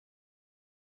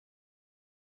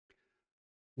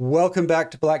Welcome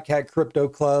back to Black Cat Crypto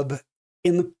Club.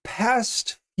 In the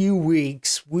past few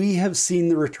weeks, we have seen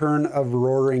the return of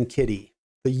Roaring Kitty,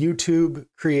 the YouTube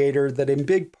creator that in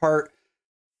big part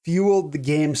fueled the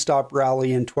GameStop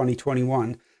rally in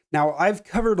 2021. Now, I've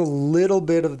covered a little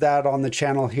bit of that on the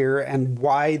channel here and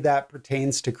why that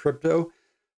pertains to crypto.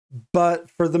 But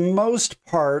for the most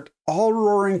part, all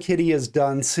Roaring Kitty has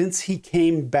done since he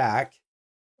came back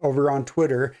over on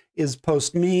Twitter is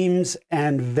post memes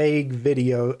and vague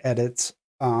video edits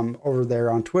over there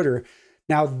on Twitter.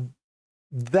 Now,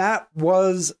 that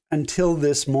was until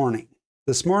this morning.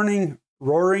 This morning,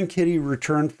 Roaring Kitty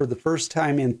returned for the first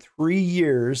time in 3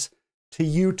 years to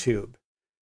YouTube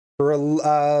for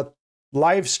a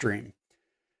live stream.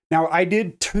 Now, I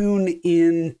did tune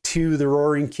in to the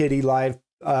Roaring Kitty live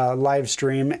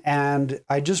stream, and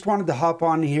I just wanted to hop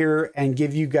on here and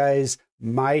give you guys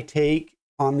my take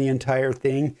on the entire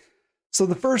thing. So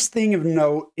the first thing of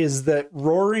note is that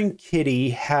Roaring Kitty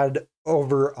had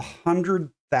over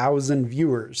 100,000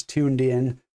 viewers tuned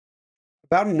in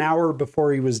about an hour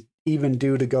before he was even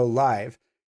due to go live.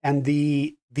 And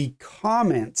the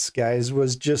comments, guys,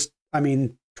 was just,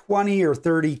 20 or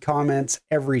 30 comments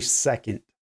every second.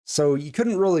 So you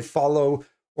couldn't really follow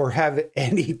or have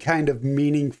any kind of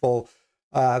meaningful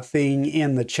thing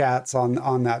in the chats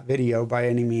on that video by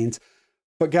any means.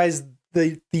 But guys,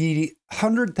 the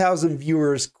 100,000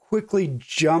 viewers quickly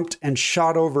jumped and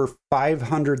shot over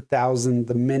 500,000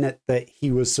 the minute that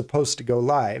he was supposed to go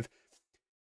live.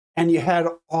 And you had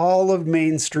all of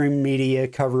mainstream media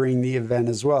covering the event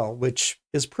as well, which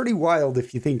is pretty wild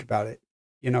if you think about it.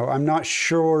 You know, I'm not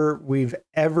sure we've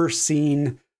ever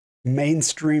seen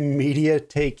mainstream media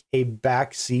take a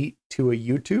backseat to a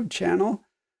YouTube channel.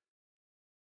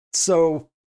 So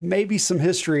maybe some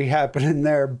history happening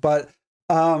there, but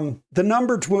the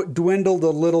number dwindled a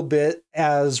little bit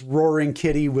as Roaring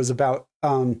Kitty was about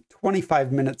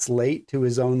 25 minutes late to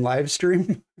his own live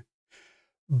stream.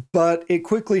 But it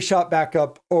quickly shot back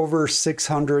up over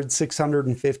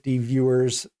 650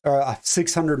 viewers,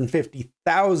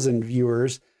 650,000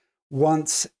 viewers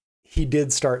once he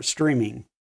did start streaming.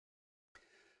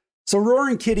 So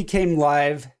Roaring Kitty came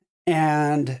live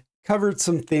and covered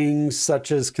some things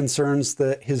such as concerns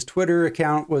that his Twitter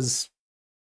account was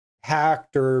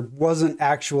hacked or wasn't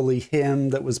actually him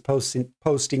that was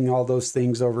posting all those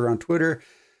things over on Twitter.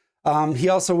 He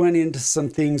also went into some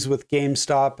things with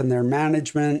GameStop and their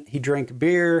management. He drank a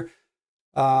beer,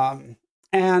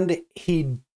 and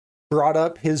he brought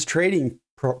up his trading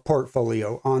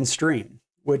portfolio on stream,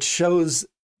 which shows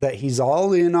that he's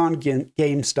all in on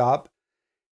GameStop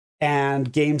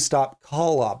and GameStop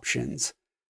call options,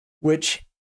 which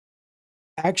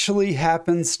actually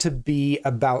happens to be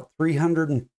about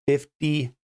 $350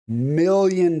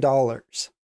 million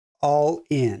all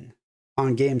in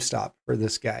on GameStop for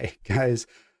this guy, guys.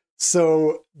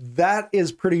 So that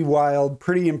is pretty wild,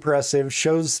 pretty impressive,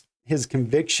 shows his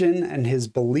conviction and his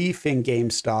belief in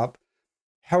GameStop.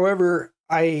 However,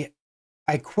 I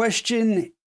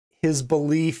question his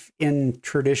belief in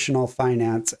traditional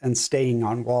finance and staying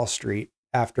on Wall Street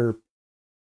after,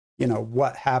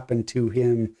 what happened to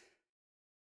him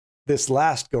this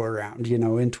last go around,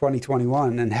 in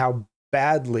 2021, and how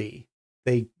badly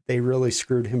they really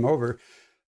screwed him over.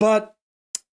 But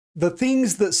the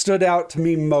things that stood out to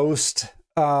me most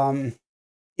in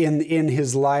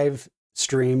his live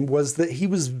stream was that he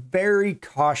was very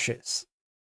cautious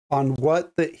on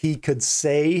what that he could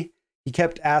say. He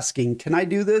kept asking, "Can I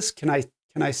do this? Can I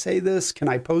say this? Can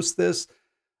I post this?"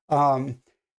 And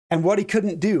what he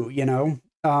couldn't do,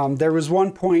 there was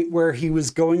one point where he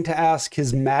was going to ask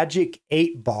his magic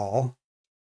 8-ball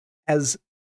as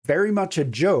very much a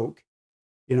joke.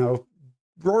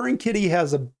 Roaring Kitty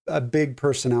has a big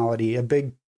personality, a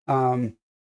big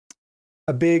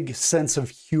sense of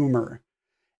humor.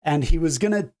 And he was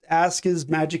going to ask his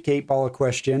magic 8-ball a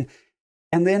question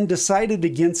and then decided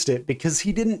against it because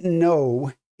he didn't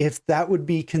know if that would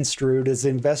be construed as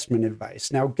investment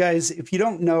advice. Now, guys, if you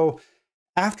don't know,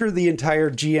 after the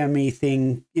entire GME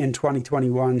thing in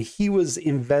 2021, he was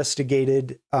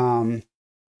investigated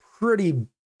pretty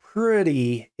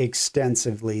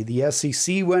extensively. The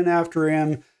SEC went after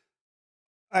him.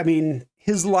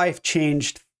 His life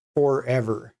changed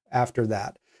forever after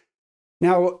that.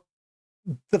 Now,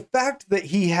 the fact that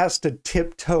he has to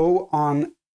tiptoe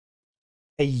on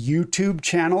a YouTube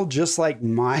channel just like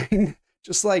mine,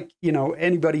 just like,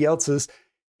 anybody else's,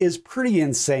 is pretty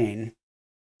insane.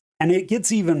 And it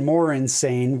gets even more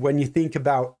insane when you think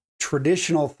about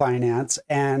traditional finance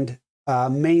and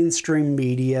mainstream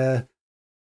media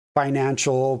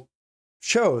financial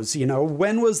shows.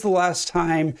 When was the last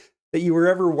time that you were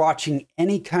ever watching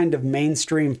any kind of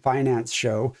mainstream finance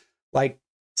show like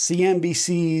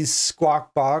CNBC's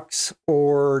Squawk Box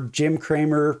or Jim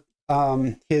Cramer,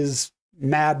 his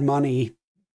Mad Money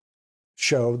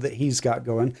show that he's got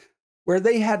going, where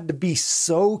they had to be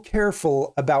so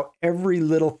careful about every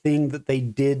little thing that they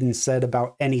did and said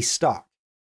about any stock.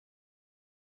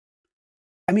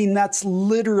 I mean, that's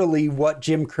literally what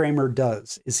Jim Cramer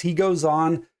does, is he goes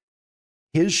on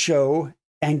his show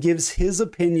and gives his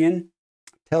opinion,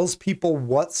 tells people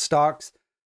what stocks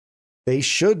they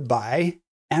should buy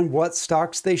and what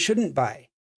stocks they shouldn't buy.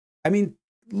 I mean,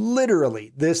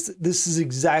 literally, this is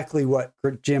exactly what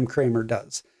Jim Cramer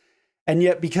does. And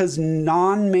yet, because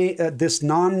this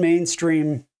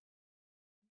non-mainstream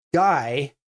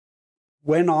guy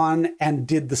went on and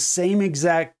did the same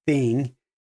exact thing,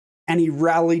 and he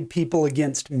rallied people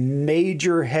against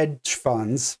major hedge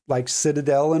funds like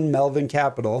Citadel and Melvin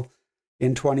Capital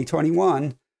in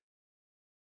 2021,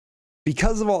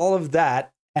 because of all of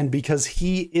that, and because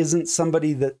he isn't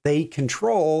somebody that they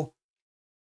control,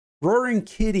 Roaring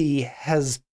Kitty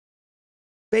has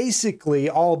basically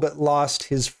all but lost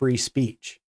his free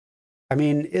speech. I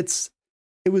mean, it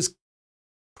was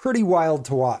pretty wild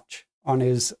to watch on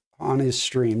his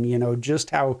stream, you know,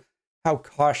 just how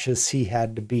cautious he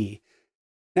had to be.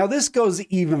 Now, this goes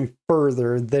even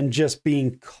further than just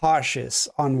being cautious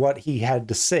on what he had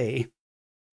to say.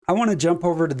 I want to jump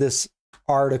over to this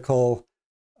article.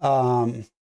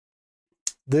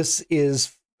 This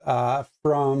is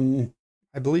from,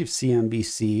 I believe,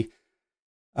 CNBC.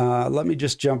 Let me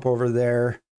just jump over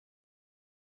there.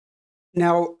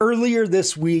 Now, earlier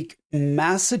this week,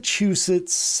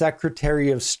 Massachusetts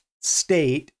Secretary of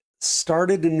State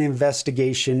started an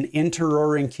investigation into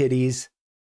Roaring Kitty's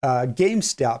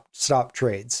GameStop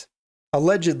trades,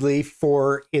 allegedly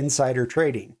for insider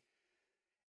trading.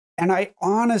 And I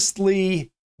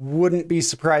honestly wouldn't be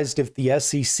surprised if the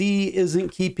SEC isn't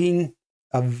keeping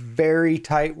a very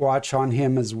tight watch on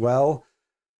him as well.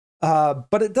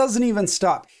 But it doesn't even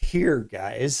stop here,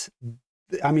 guys.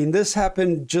 I mean, this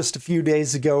happened just a few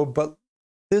days ago, but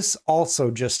this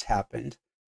also just happened.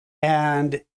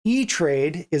 And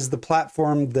E-Trade is the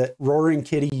platform that Roaring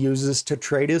Kitty uses to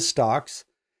trade his stocks.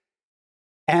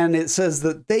 And it says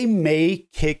that they may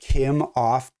kick him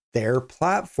off their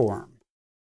platform.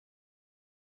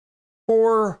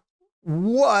 For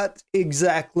what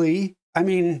exactly? I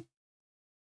mean,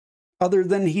 other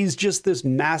than he's just this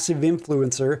massive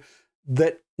influencer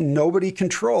that nobody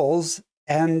controls.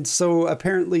 And so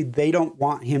apparently they don't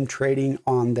want him trading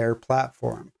on their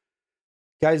platform.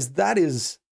 Guys, that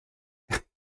is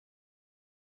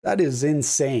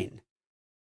insane.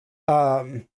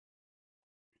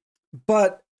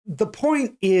 But the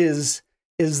point is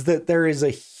that there is a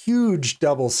huge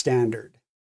double standard.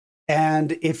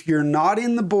 And if you're not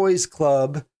in the boys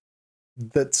club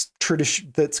that's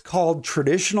called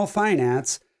traditional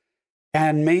finance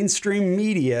and mainstream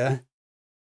media,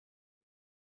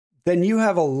 then you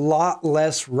have a lot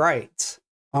less rights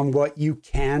on what you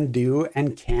can do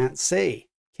and can't say.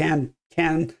 Can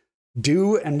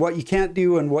do and what you can't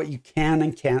do and what you can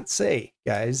and can't say,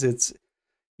 guys. It's,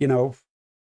 you know,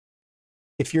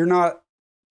 if you're not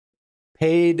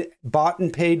bought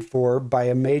and paid for by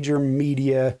a major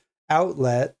media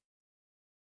outlet,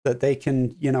 that they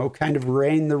can, you know, kind of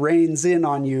rein the reins in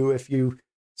on you if you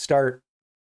start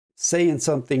saying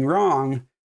something wrong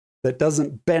that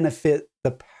doesn't benefit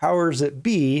the powers that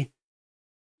be,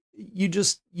 you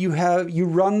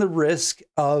run the risk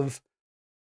of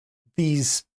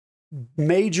these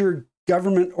major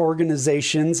government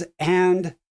organizations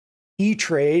and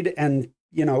E-Trade and,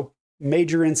 you know,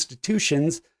 major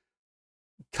institutions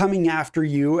coming after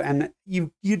you, and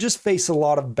you just face a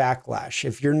lot of backlash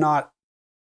if you're not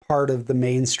part of the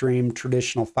mainstream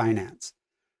traditional finance,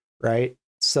 right?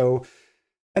 So,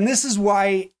 and this is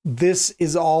why this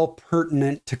is all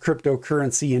pertinent to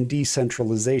cryptocurrency and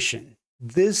decentralization.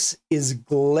 This is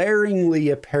glaringly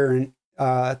apparent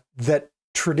that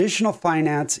traditional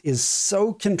finance is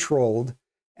so controlled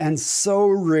and so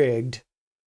rigged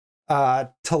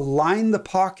to line the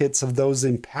pockets of those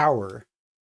in power.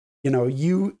 You know,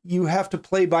 you have to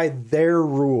play by their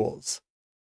rules.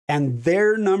 And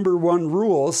their number one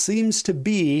rule seems to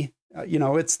be, you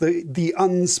know, it's the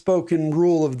unspoken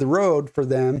rule of the road for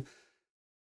them,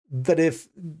 that if,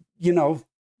 you know,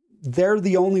 they're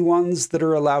the only ones that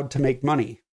are allowed to make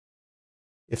money.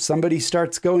 If somebody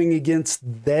starts going against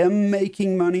them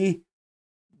making money,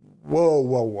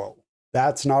 whoa,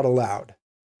 that's not allowed.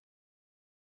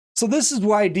 So this is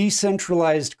why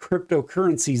decentralized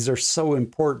cryptocurrencies are so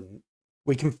important.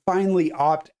 We can finally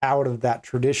opt out of that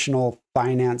traditional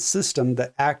finance system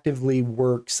that actively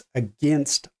works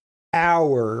against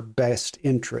our best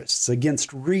interests,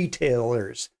 against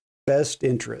retailers' best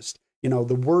interest, you know,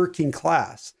 the working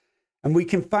class. And we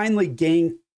can finally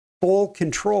gain full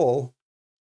control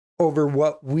over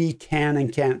what we can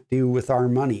and can't do with our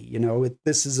money. You know,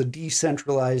 this is a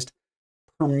decentralized,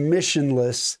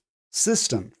 permissionless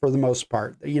system for the most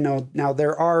part. You know, now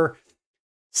there are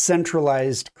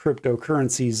centralized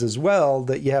cryptocurrencies as well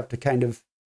that you have to kind of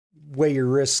weigh your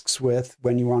risks with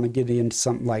when you want to get into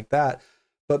something like that.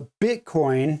 But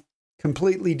Bitcoin,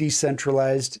 completely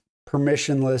decentralized,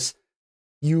 permissionless,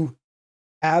 you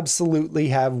absolutely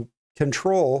have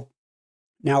control.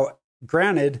 Now,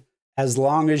 granted, as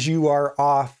long as you are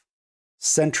off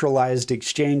centralized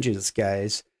exchanges,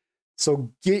 guys.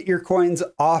 So get your coins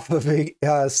off of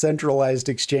centralized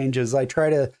exchanges. I try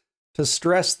to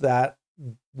stress that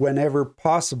whenever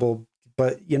possible,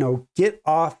 but, you know, get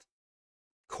off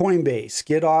Coinbase,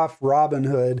 get off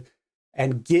Robinhood,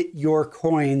 and get your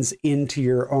coins into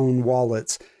your own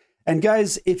wallets. And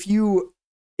guys, if you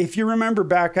remember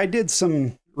back, I did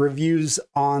some reviews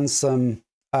on some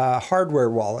hardware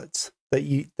wallets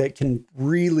that can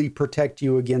really protect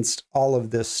you against all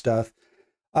of this stuff.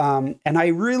 And I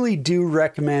really do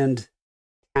recommend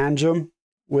Tangem,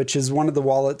 which is one of the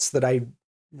wallets that I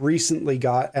recently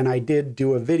got, and I did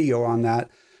do a video on that.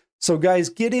 So guys,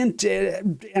 get into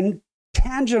it. And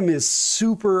Tangem is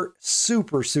super,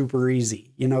 super, super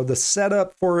easy. You know, the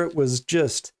setup for it was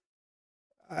just,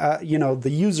 you know, the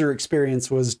user experience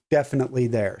was definitely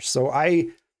there. So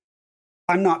I'm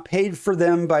not paid for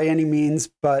them by any means,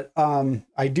 but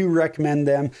I do recommend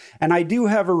them. And I do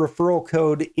have a referral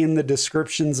code in the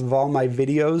descriptions of all my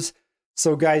videos.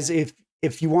 So guys, if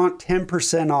you want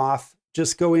 10% off,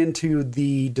 just go into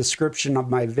the description of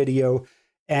my video,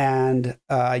 and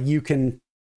you can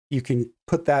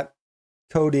put that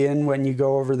code in when you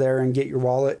go over there and get your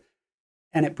wallet,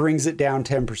 and it brings it down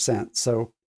 10%.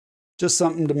 So just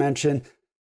something to mention.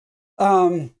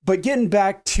 But getting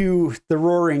back to the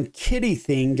Roaring Kitty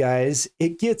thing, guys,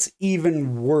 it gets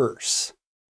even worse.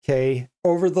 Okay.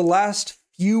 Over the last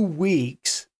few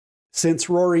weeks, since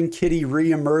Roaring Kitty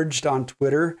reemerged on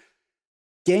Twitter,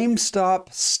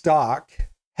 GameStop stock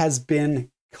has been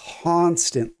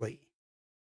constantly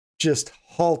just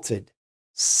halted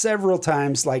several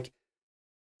times, like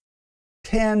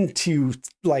 10 to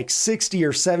like 60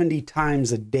 or 70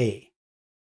 times a day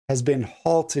has been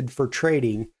halted for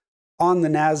trading on the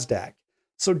NASDAQ.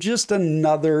 So just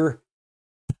another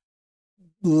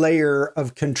layer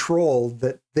of control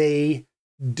that they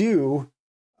do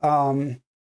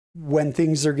when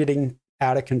things are getting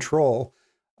out of control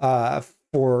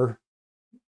for,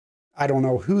 I don't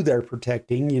know who they're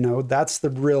protecting. You know, that's the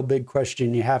real big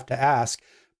question you have to ask.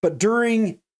 But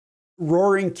during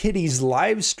Roaring Kitty's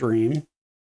live stream,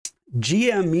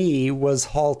 GME was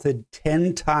halted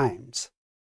 10 times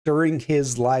during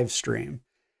his live stream,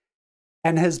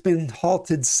 and has been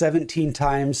halted 17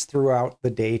 times throughout the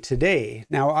day today.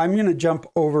 Now, I'm going to jump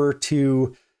over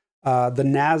to the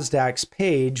NASDAQ's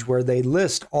page where they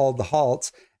list all the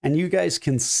halts, and you guys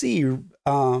can see, you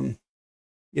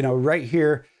know, right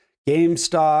here,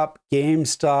 GameStop,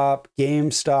 GameStop,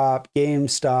 GameStop,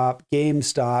 GameStop,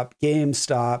 GameStop,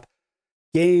 GameStop,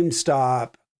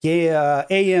 GameStop,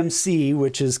 AMC,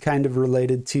 which is kind of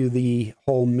related to the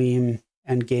whole meme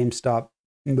and GameStop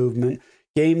movement.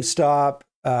 GameStop,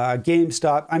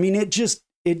 GameStop. I mean, it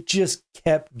just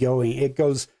kept going. It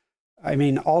goes, I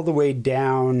mean, all the way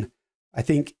down. I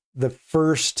think the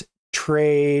first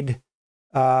trade,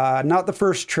 not the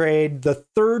first trade, the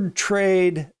third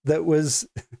trade that was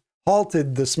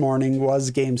halted this morning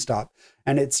was GameStop.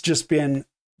 And it's just been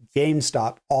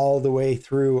GameStop all the way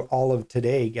through all of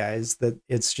today, guys, that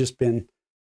it's just been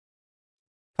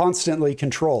constantly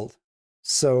controlled.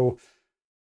 So,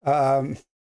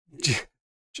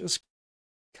 just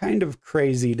kind of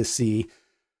crazy to see.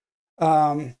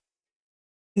 Now,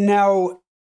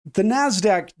 the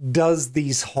NASDAQ does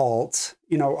these halts.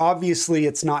 You know, obviously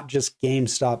it's not just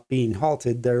GameStop being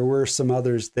halted. There were some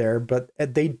others there, but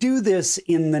they do this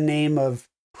in the name of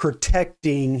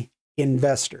protecting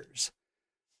investors.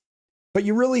 But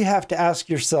you really have to ask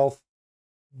yourself,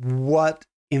 what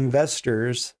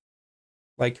investors,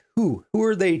 like who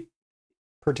are they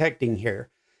protecting here?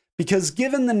 Because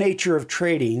given the nature of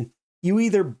trading, you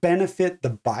either benefit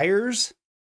the buyers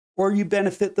or you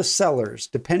benefit the sellers,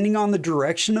 depending on the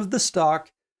direction of the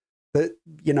stock, that,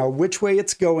 you know, which way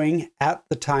it's going at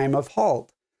the time of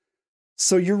halt.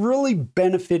 So you're really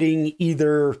benefiting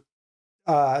either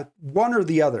one or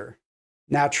the other,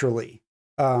 naturally.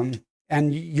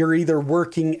 And you're either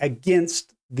working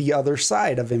against the other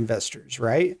side of investors,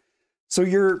 right? So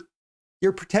you're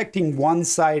protecting one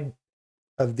side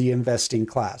of the investing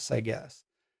class, I guess.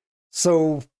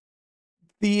 So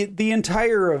the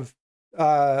entire of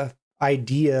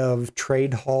idea of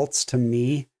trade halts to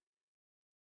me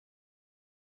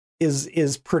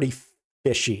is pretty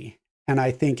fishy, and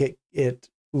I think it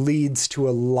leads to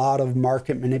a lot of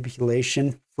market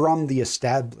manipulation from the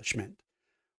establishment,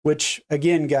 which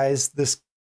again, guys, this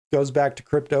goes back to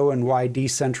crypto and why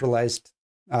decentralized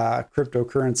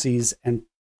cryptocurrencies and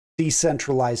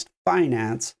decentralized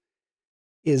finance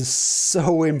is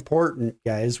so important,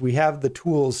 guys. We have the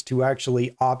tools to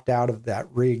actually opt out of that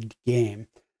rigged game.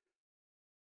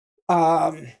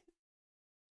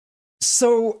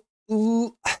 So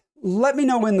let me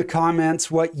know in the comments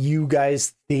what you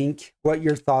guys think, what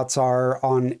your thoughts are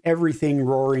on everything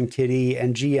Roaring Kitty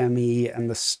and GME and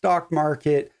the stock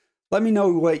market. Let me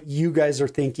know what you guys are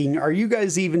thinking. Are you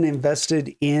guys even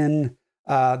invested in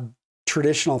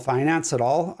traditional finance at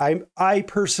all? I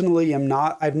personally am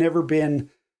not. I've never been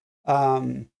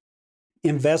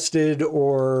invested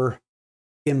or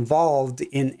involved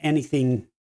in anything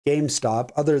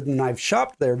GameStop, other than I've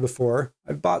shopped there before.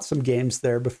 I've bought some games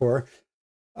there before.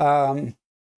 But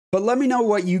let me know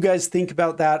what you guys think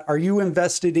about that. Are you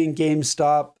invested in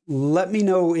GameStop? Let me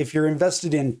know if you're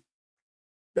invested in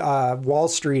Wall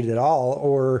Street at all,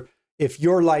 or if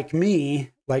you're like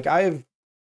me, like I've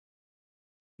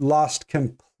lost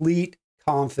complete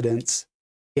confidence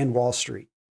in Wall Street,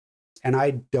 and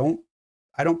I don't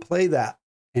play that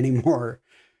anymore.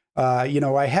 You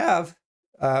know, I have,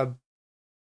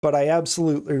 but I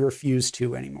absolutely refuse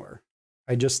to anymore.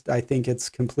 I think it's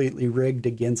completely rigged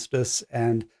against us,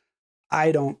 and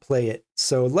I don't play it.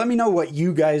 So let me know what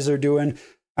you guys are doing.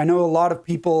 I know a lot of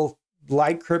people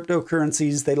like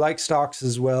cryptocurrencies. They like stocks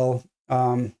as well.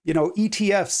 You know,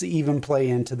 ETFs even play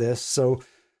into this. So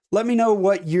let me know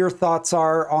what your thoughts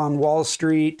are on Wall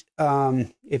Street.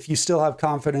 If you still have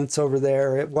confidence over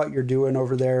there at what you're doing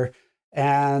over there.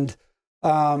 And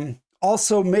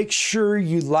also make sure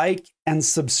you like and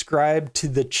subscribe to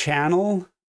the channel.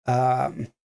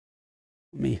 Let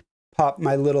me pop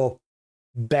my little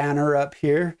banner up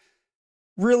here.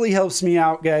 Really helps me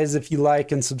out, guys, if you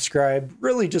like and subscribe.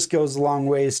 Really just goes a long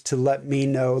ways to let me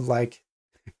know, like,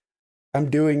 I'm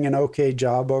doing an okay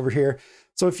job over here.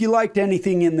 So if you liked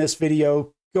anything in this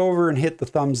video, go over and hit the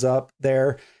thumbs up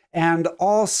there. And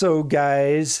also,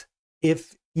 guys,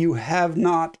 if you have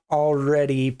not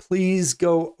already, please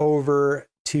go over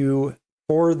to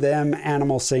For Them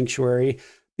Animal Sanctuary.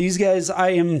 These guys, I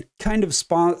am kind of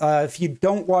if you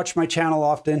don't watch my channel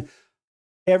often,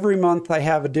 every month I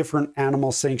have a different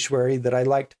animal sanctuary that I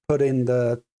like to put in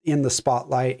the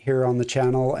spotlight here on the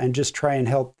channel, and just try and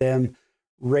help them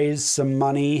raise some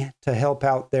money to help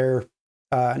out their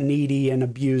needy and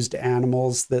abused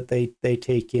animals that they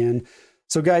take in.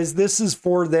 So guys, this is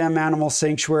For Them Animal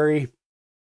Sanctuary.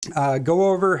 Go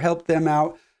over, help them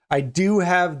out. I do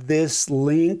have this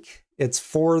link. It's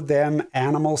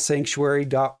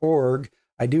forthemanimalsanctuary.org.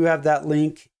 I do have that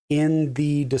link in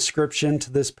the description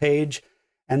to this page.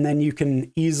 And then you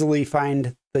can easily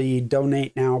find the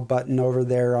Donate Now button over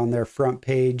there on their front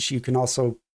page. You can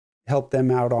also help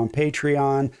them out on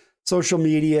Patreon, social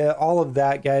media, all of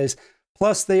that, guys.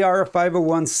 Plus, they are a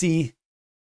 501c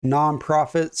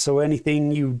nonprofit, so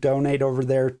anything you donate over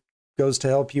there goes to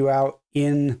help you out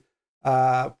in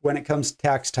when it comes to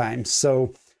tax time.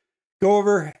 So go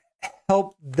over,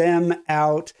 help them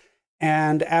out.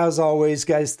 And as always,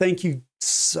 guys, thank you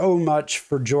so much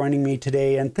for joining me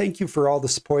today, and thank you for all the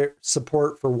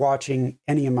support for watching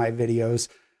any of my videos.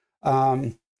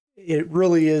 It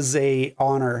really is an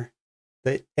honor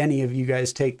that any of you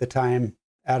guys take the time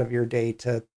out of your day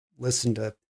to listen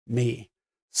to me.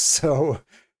 So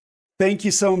thank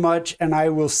you so much, and I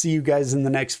will see you guys in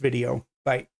the next video.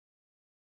 Bye.